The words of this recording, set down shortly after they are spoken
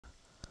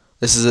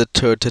This is a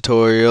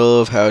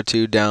tutorial of how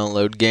to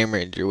download Game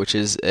Ranger, which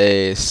is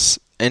a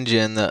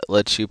engine that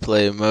lets you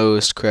play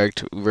most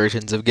cracked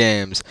versions of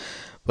games.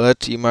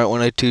 But you might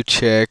want to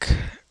check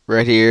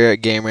right here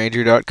at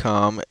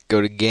GameRanger.com,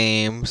 go to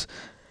Games,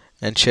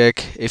 and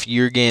check if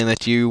your game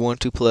that you want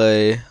to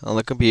play on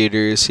the computer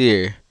is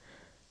here.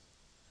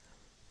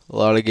 A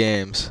lot of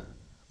games.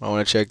 I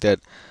want to check that.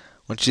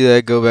 Once you do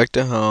that, go back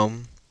to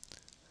Home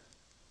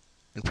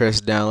and press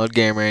Download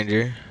Game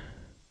Ranger.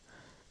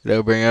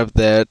 It'll bring up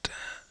that.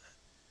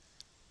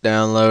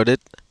 Download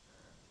it.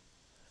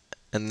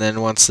 And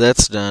then once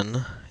that's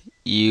done,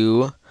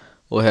 you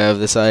will have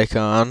this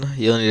icon.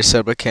 You'll need to set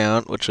up an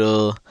account, which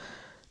will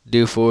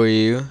do for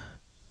you.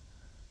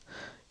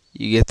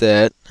 You get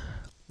that,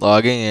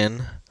 logging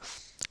in,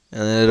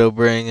 and then it'll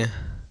bring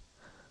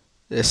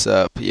this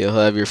up. You'll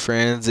have your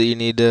friends that you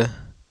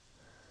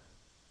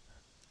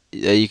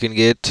can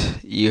get.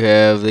 You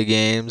have the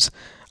games.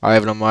 I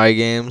have it on my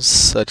games,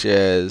 such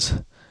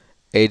as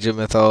Age of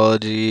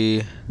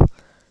Mythology,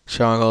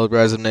 Stronghold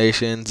Rise of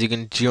Nations. You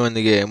can join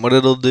the game. What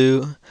it'll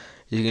do,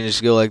 you can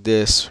just go like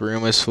this.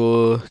 Room is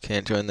full.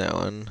 Can't join that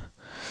one.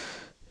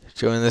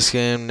 Join this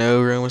game. No,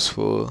 room is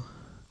full.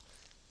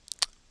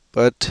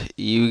 But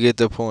you get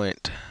the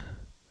point.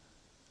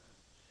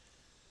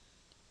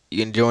 You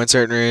can join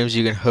certain rooms.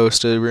 You can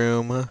host a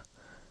room.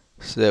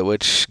 Set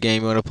which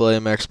game you want to play.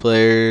 Max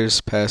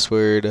players.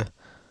 Password.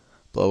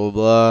 Blah blah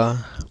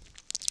blah.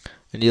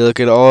 And you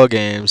look at all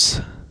games.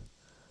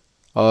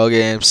 All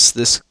games.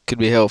 This could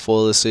be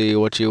helpful to see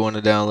what you want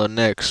to download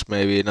next.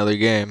 Maybe another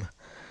game.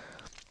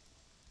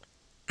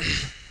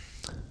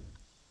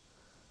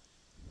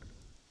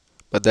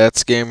 But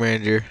that's Game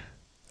Ranger.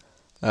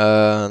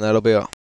 That'll be all.